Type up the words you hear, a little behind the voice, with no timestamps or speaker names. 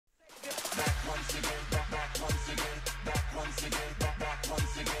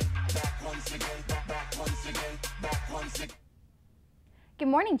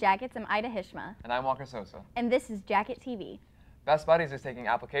morning, Jackets. I'm Ida Hishma. And I'm Walker Sosa. And this is Jacket TV. Best Buddies is taking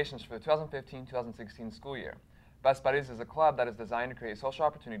applications for the 2015-2016 school year. Best Buddies is a club that is designed to create social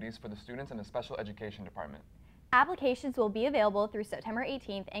opportunities for the students in the special education department. Applications will be available through September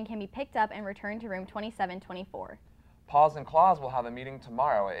 18th and can be picked up and returned to room 2724. Paws and Claws will have a meeting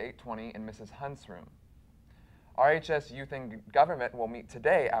tomorrow at 8:20 in Mrs. Hunt's room. RHS Youth and Government will meet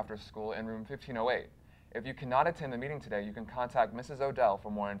today after school in room 1508. If you cannot attend the meeting today, you can contact Mrs. Odell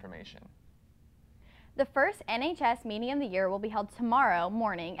for more information. The first NHS meeting of the year will be held tomorrow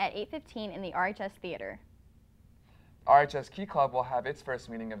morning at 8:15 in the RHS Theater. RHS Key Club will have its first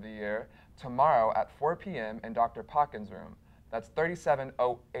meeting of the year tomorrow at 4 p.m. in Dr. Pockins' room. That's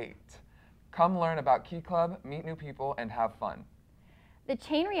 3708. Come learn about Key Club, meet new people, and have fun. The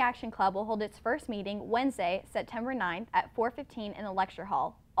Chain Reaction Club will hold its first meeting Wednesday, September 9th at 4:15 in the lecture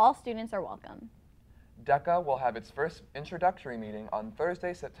hall. All students are welcome. DECA will have its first introductory meeting on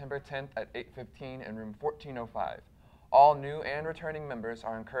Thursday, September 10th at 8:15 in room 1405. All new and returning members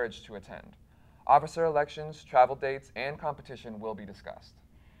are encouraged to attend. Officer elections, travel dates, and competition will be discussed.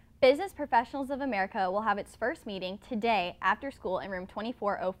 Business Professionals of America will have its first meeting today after school in room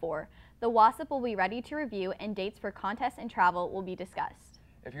 2404. The WASP will be ready to review and dates for contests and travel will be discussed.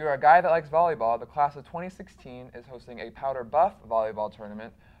 If you are a guy that likes volleyball, the class of 2016 is hosting a powder buff volleyball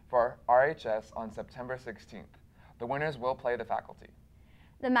tournament for RHS on September 16th. The winners will play the faculty.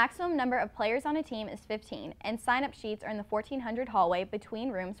 The maximum number of players on a team is 15, and sign-up sheets are in the 1400 hallway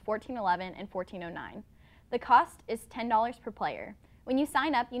between rooms 1411 and 1409. The cost is $10 per player. When you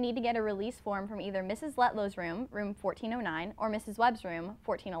sign up, you need to get a release form from either Mrs. Letlow's room 1409, or Mrs. Webb's room,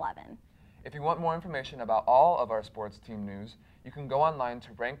 1411. If you want more information about all of our sports team news, you can go online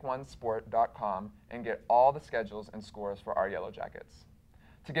to rank1sport.com and get all the schedules and scores for our Yellow Jackets.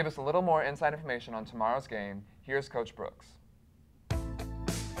 To give us a little more inside information on tomorrow's game, here's Coach Brooks.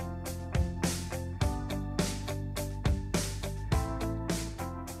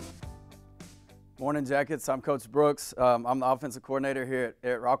 Morning, Jackets. I'm Coach Brooks. I'm the offensive coordinator here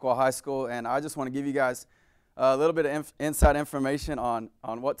at Rockwall High School, and I just want to give you guys a little bit of inside information on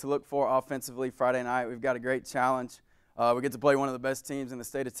what to look for offensively Friday night. We've got a great challenge. We get to play one of the best teams in the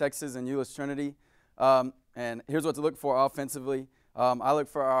state of Texas in Euless Trinity, and here's what to look for offensively. I look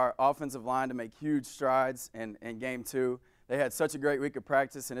for our offensive line to make huge strides in Game 2. They had such a great week of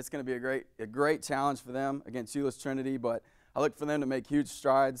practice, and it's going to be a great challenge for them against Euless Trinity, but I look for them to make huge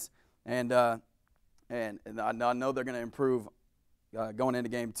strides, and I know they're going to improve going into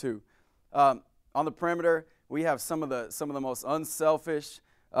Game 2. On the perimeter, we have some of the most unselfish,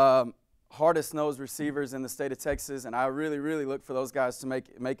 hardest-nosed receivers in the state of Texas, and I really look for those guys to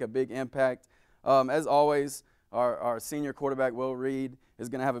make a big impact. As always, our senior quarterback, Will Reed, is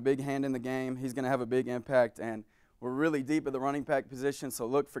going to have a big hand in the game. He's going to have a big impact, and we're really deep at the running back position, so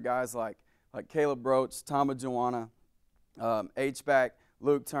look for guys like Caleb Broach, Tama Joanna, H-back,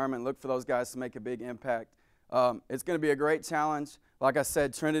 Luke Turman. Look for those guys to make a big impact. It's going to be a great challenge. Like I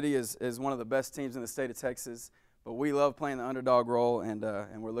said, Trinity is one of the best teams in the state of Texas, but we love playing the underdog role, and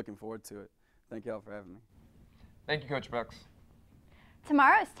we're looking forward to it. Thank you all for having me. Thank you, Coach Brooks.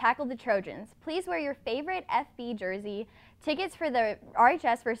 Tomorrow is Tackle the Trojans. Please wear your favorite FB jersey. Tickets for the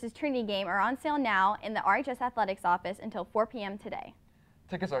RHS versus Trinity game are on sale now in the RHS Athletics office until 4 p.m. today.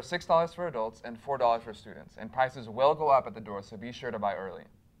 Tickets are $6 for adults and $4 for students, and prices will go up at the door, so be sure to buy early.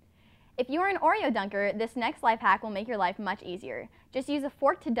 If you are an Oreo dunker, this next life hack will make your life much easier. Just use a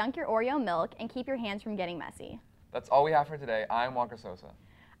fork to dunk your Oreo milk and keep your hands from getting messy. That's all we have for today. I'm Walker Sosa.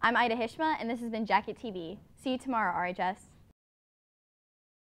 I'm Ida Hishma, and this has been Jacket TV. See you tomorrow, RHS.